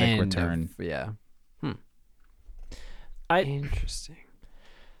the prophetic end. return. Yeah. I- Interesting.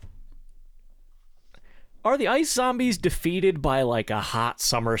 Are the ice zombies defeated by like a hot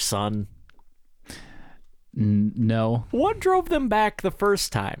summer sun? No, What drove them back the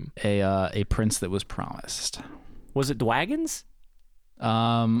first time? a prince that was promised. Was it Dwagons? Did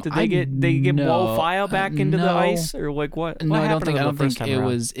I they get no, Wolfile back into the no. ice, or like what? No, what I don't happened think. to I them don't the first think time it around?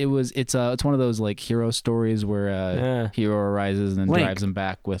 was. It was. It's one of those like hero stories where Yeah. hero arises and then Link. drives him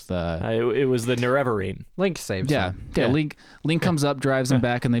back with. It was the Nerevarine. Link saves Yeah, them. yeah. Link comes up, drives him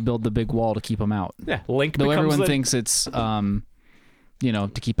back, and they build the big wall to keep him out. Yeah, Link Though becomes everyone thinks it's to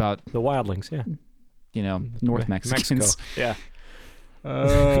keep out the wildlings. Yeah, North Mexicans. Yeah,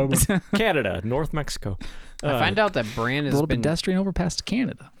 Canada, North Mexico. I find out that Bran A has little been. pedestrian overpass to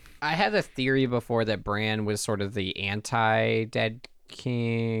Canada. I had a theory before that Bran was sort of the anti-Dead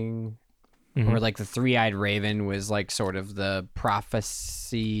King, or like the Three-Eyed Raven was like sort of the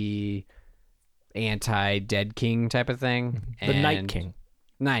prophecy anti-Dead King type of thing. The Night King.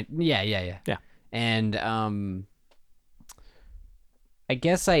 Yeah. Yeah. And I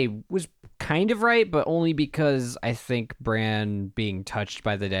guess I was kind of right, but only because I think Bran being touched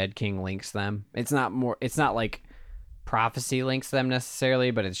by the Dead King links them. It's not like prophecy links them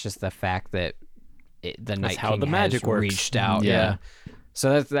necessarily, but it's just the fact that the Night how King the magic has works. reached out. Yeah.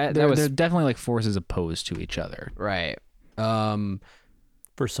 So that They're was definitely like forces opposed to each other. right.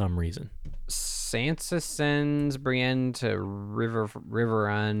 For some reason. Sansa sends Brienne to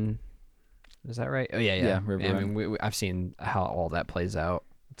Riverrun. Is that right? Oh yeah. Yeah, I Riverrun. mean, I've seen how all that plays out.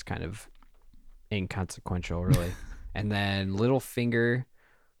 It's kind of inconsequential, really. And then Littlefinger.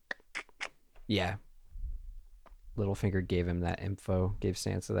 Yeah. Littlefinger gave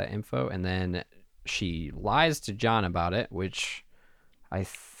Sansa that info, and then she lies to Jon about it, which I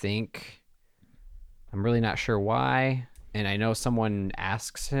think I'm really not sure why. And I know someone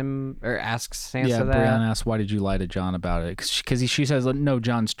asks Sansa Yeah, that. Brienne asks, "Why did you lie to Jon about it?" Because she says, "No,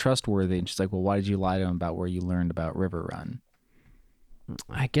 Jon's trustworthy," and she's like, "Well, why did you lie to him about where you learned about Riverrun?"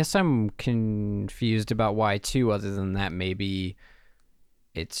 I guess I'm confused about why too. Other than that, maybe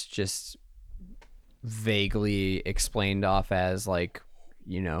it's just vaguely explained off as like,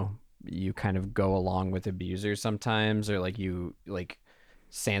 you kind of go along with abusers sometimes, or like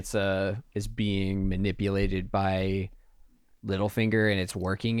Sansa is being manipulated by Littlefinger and it's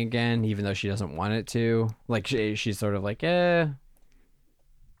working again, even though she doesn't want it to. Like she's sort of like, yeah,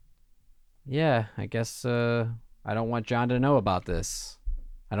 I guess I don't want Jon to know about this.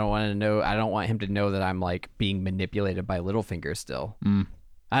 I don't want him to know that I'm like being manipulated by Littlefinger still.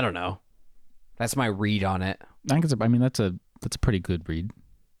 I don't know. That's my read on it. I think that's a pretty good read.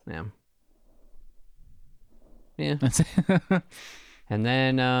 Yeah. Yeah. That's And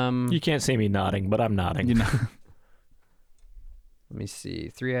then You can't see me nodding, but I'm nodding. let me see.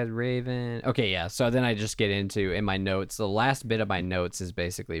 Three-Eyed Raven. Okay, yeah. So then I just get into in my notes. The last bit of my notes is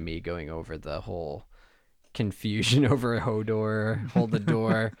basically me going over the whole confusion over Hodor, hold the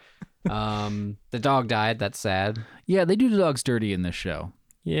door. The dog died. That's sad. Yeah, they do the dogs dirty in this show.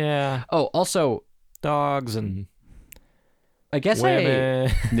 Yeah, Oh, also, dogs and I guess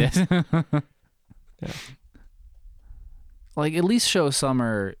women. Like, at least show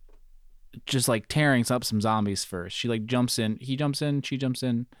Summer just like tearing up some zombies first. She like jumps in, he jumps in, she jumps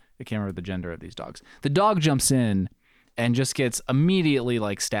in. I can't remember the gender of these dogs. The dog jumps in and just gets immediately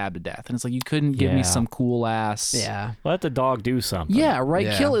like stabbed to death. And it's like, you couldn't give me some cool ass. Yeah. Let the dog do something. Yeah, right.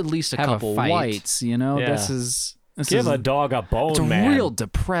 Yeah. Kill at least a Have a couple fight. whites, you know? Yeah. This Give is a dog a bone, it's man. real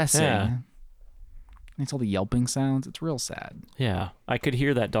depressing. Yeah. It's all the yelping sounds. It's real sad. Yeah, I could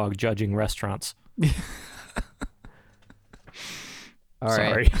hear that dog judging restaurants. All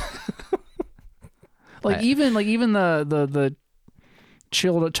right. Sorry. Even the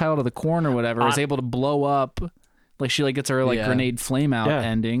child of the corn or whatever is able to blow up. Like she like gets her like grenade flame out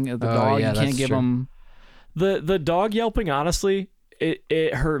ending. The dog, you can't give him. The dog yelping, honestly,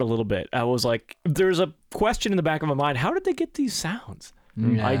 it hurt a little bit. I was like, there's a question in the back of my mind. How did they get these sounds?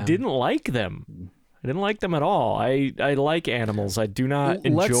 Yeah. I didn't like them. I didn't like them at all. I like animals. I do not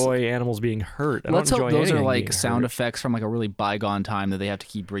enjoy animals being hurt. Let's don't hope enjoy those are anything like being sound hurt. effects from like a really bygone time that they have to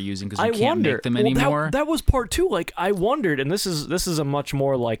keep reusing because we I can't wonder, make them anymore. That was part two. Like I wondered, and this is a much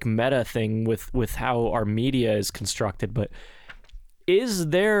more like meta thing with how our media is constructed. But is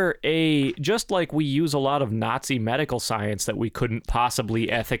there just like we use a lot of Nazi medical science that we couldn't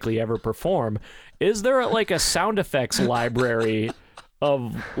possibly ethically ever perform? Is there like a sound effects library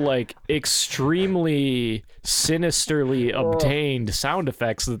of like extremely sinisterly obtained sound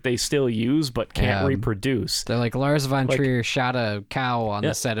effects that they still use but can't reproduce? They're like, Lars von Trier shot a cow on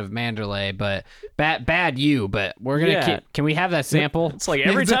the set of Manderley, but bad you, but we're gonna can we have that sample? It's like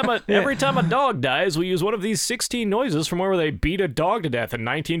every time a dog dies, we use one of these 16 noises from where they beat a dog to death in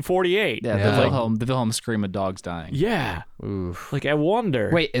 1948. Yeah, the Wilhelm scream of dogs dying. Yeah. Oof. Like I wonder.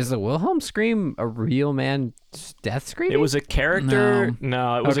 Wait, is the Wilhelm scream a real man's death scream? It was a character.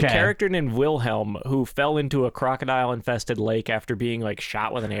 No, it was a Okay. character named Wilhelm who fell into a crocodile-infested lake after being like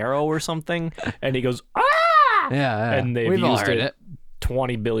shot with an arrow or something, and he goes ah, yeah. and they've We've all used heard it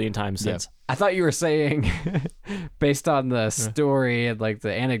 20 billion times since. I thought you were saying, based on the story and like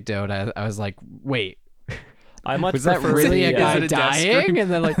the anecdote, I was like, wait, I much was that prefer really the, a guy Is it a death dying? scream?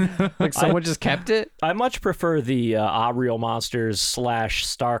 And then like someone just kept it? I much prefer the Real Monsters /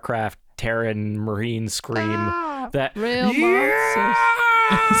 StarCraft Terran Marine scream. That Real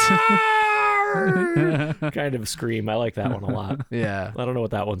kind of scream. I like that one a lot. Yeah. I don't know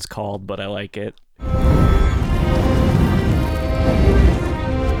what that one's called, but I like it.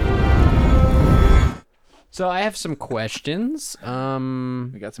 So I have some questions. We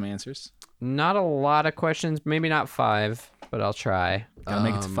got some answers. Not a lot of questions, maybe not 5, but I'll try. Gotta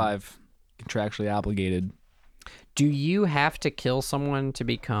make it to 5. Contractually obligated. Do you have to kill someone to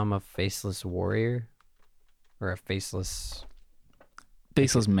become a faceless warrior? Or a faceless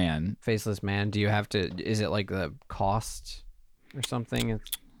man. man? Do you have to, is it like the cost or something?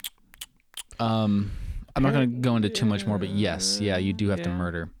 I'm not gonna go into too much more, but yes, you do have to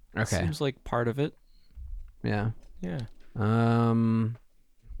murder. Okay. Seems like part of it. Yeah. Yeah.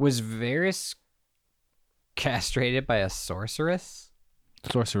 Was Varys castrated by a sorceress?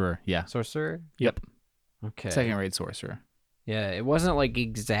 Sorcerer, yeah. Sorcerer? Yep. Okay. Second rate sorcerer. Yeah, it wasn't like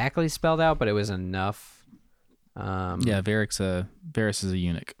exactly spelled out, but it was enough. Yeah, Varys is a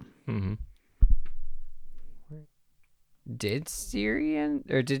eunuch. Mm-hmm. Did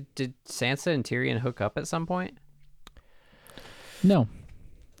Tyrion or did Sansa and Tyrion hook up at some point? No.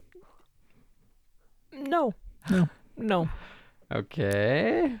 No.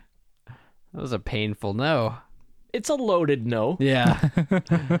 Okay. That was a painful no. It's a loaded no. Yeah.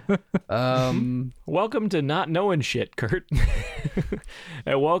 Welcome to not knowing shit, Kurt.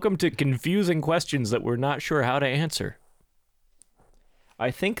 And welcome to confusing questions that we're not sure how to answer.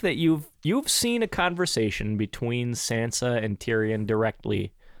 I think that you've seen a conversation between Sansa and Tyrion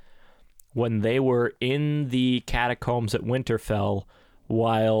directly when they were in the catacombs at Winterfell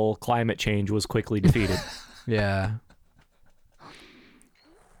while climate change was quickly defeated. Yeah.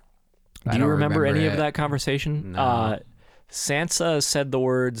 Do you remember any of that conversation? No. Sansa said the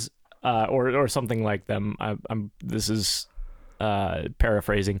words, or something like them. This is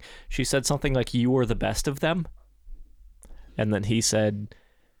paraphrasing. She said something like, "You were the best of them," and then he said,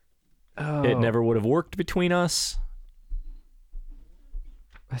 "It never would have worked between us."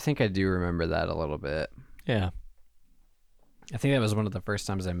 I think I do remember that a little bit. Yeah, I think that was one of the first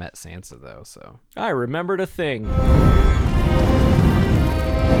times I met Sansa, though. So I remembered a thing.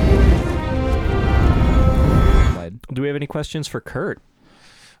 Do we have any questions for Kurt?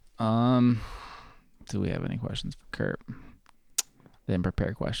 Do we have any questions for Kurt? Didn't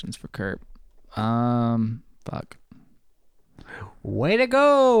prepare questions for Kurt. Fuck. way to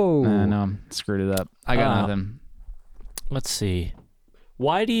go! I know, screwed it up. I got nothing. Let's see.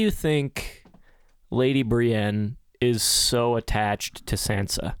 Why do you think Lady Brienne is so attached to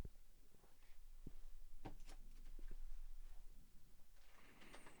Sansa?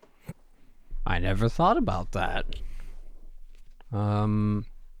 I never thought about that.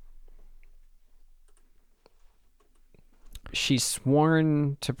 She's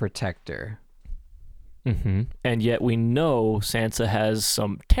sworn to protect her. Mm-hmm. And yet we know Sansa has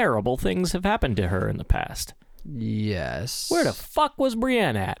some terrible things have happened to her in the past. Yes. Where the fuck was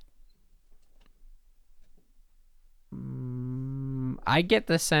Brienne at? I get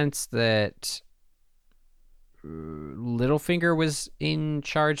the sense that Littlefinger was in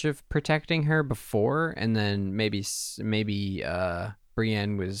charge of protecting her before, and then maybe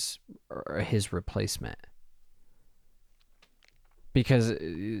Brienne was his replacement. Because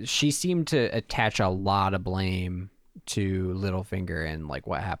she seemed to attach a lot of blame to Littlefinger and like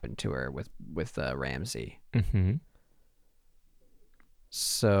what happened to her with Ramsay. Mm-hmm.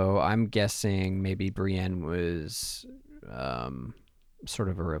 So I'm guessing maybe Brienne was sort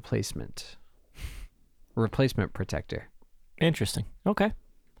of a replacement protector. Interesting. Okay.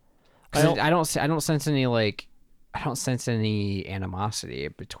 I don't sense any animosity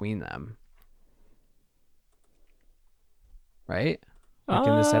between them. Right? Like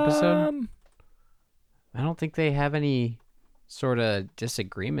in this episode? I don't think they have any sort of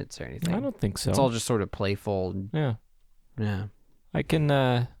disagreements or anything. I don't think so. It's all just sort of playful. Yeah. Yeah. I can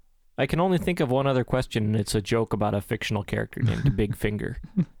only think of one other question, and it's a joke about a fictional character named Big Finger.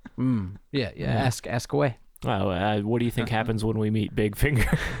 Yeah. Ask away. What do you think happens when we meet Big Finger?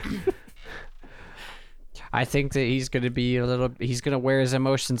 I think that he's going to wear his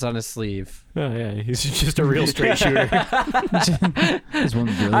emotions on his sleeve. Oh, yeah. He's just a real straight shooter. He's one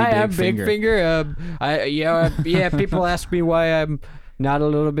really I big am finger. Big Finger. People ask me why I'm not a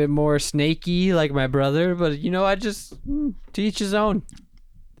little bit more snaky like my brother, but I just to each his own.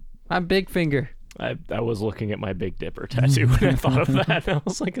 I'm Big Finger. I was looking at my Big Dipper tattoo when I thought of that. I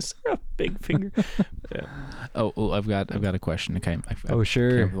was like, is there a big finger? Yeah. Oh, I've got a question. Okay.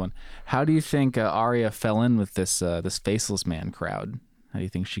 Sure. One. How do you think Arya fell in with this faceless man crowd? How do you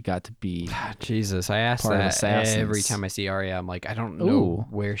think she got to be? Jesus, I ask part of that Assassins? every time I see Arya. I'm like, I don't know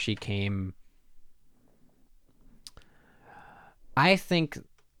where she came. I think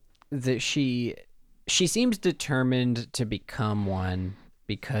that she seems determined to become one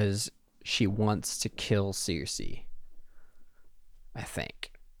because she wants to kill Cersei. I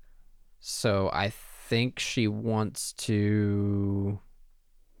think. So I think she wants to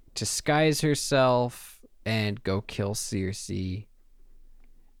disguise herself and go kill Cersei.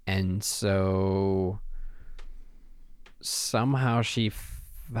 And so somehow she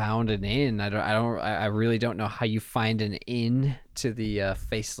found an inn. I really don't know how you find an inn to the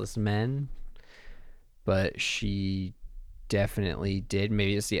faceless men, but she definitely did.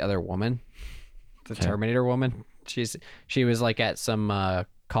 Maybe it's the other woman, the Terminator woman. She was like at some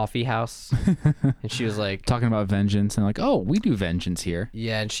coffee house, and she was like talking about vengeance and like, oh, we do vengeance here.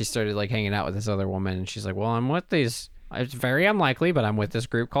 Yeah, and she started like hanging out with this other woman, and she's like, well, I'm with these. It's very unlikely, but I'm with this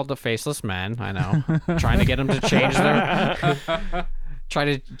group called the Faceless Men. I know, trying to get them to change their,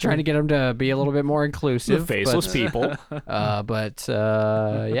 trying to get them to be a little bit more inclusive. The faceless people.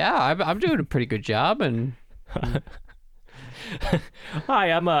 Yeah, I'm doing a pretty good job, and.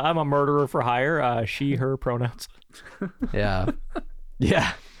 Hi, I'm a murderer for hire. She, her pronouns. Yeah.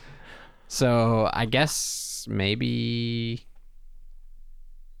 Yeah. So I guess maybe.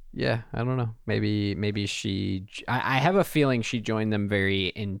 Yeah, I don't know. Maybe she. I have a feeling she joined them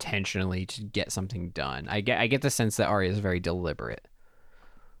very intentionally to get something done. I get the sense that Arya is very deliberate.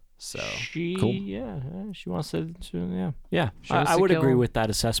 So she, cool. Yeah, she wants to. Yeah. wants I to would agree kill- with that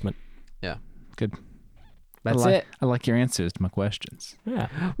assessment. yeah, Good. that's it. I like your answers to my questions. Yeah,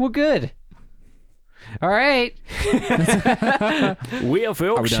 Well, good. All right. we are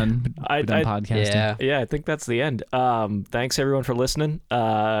folks. Are we done? We're done podcasting. Yeah. Yeah, I think that's the end. Thanks everyone for listening.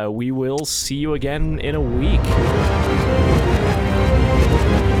 We will see you again in a week.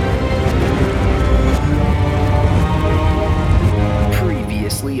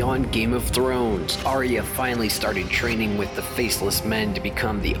 Previously on Game of Thrones, Arya finally started training with the Faceless Men to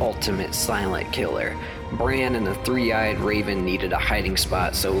become the ultimate silent killer. Bran and the Three-Eyed Raven needed a hiding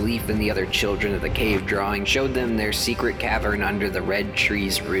spot, so Leaf and the other children of the cave drawing showed them their secret cavern under the red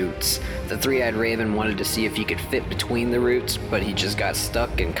tree's roots. The Three-Eyed Raven wanted to see if he could fit between the roots, but he just got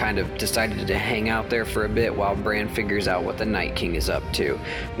stuck and kind of decided to hang out there for a bit while Bran figures out what the Night King is up to.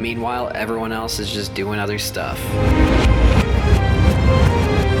 Meanwhile, everyone else is just doing other stuff.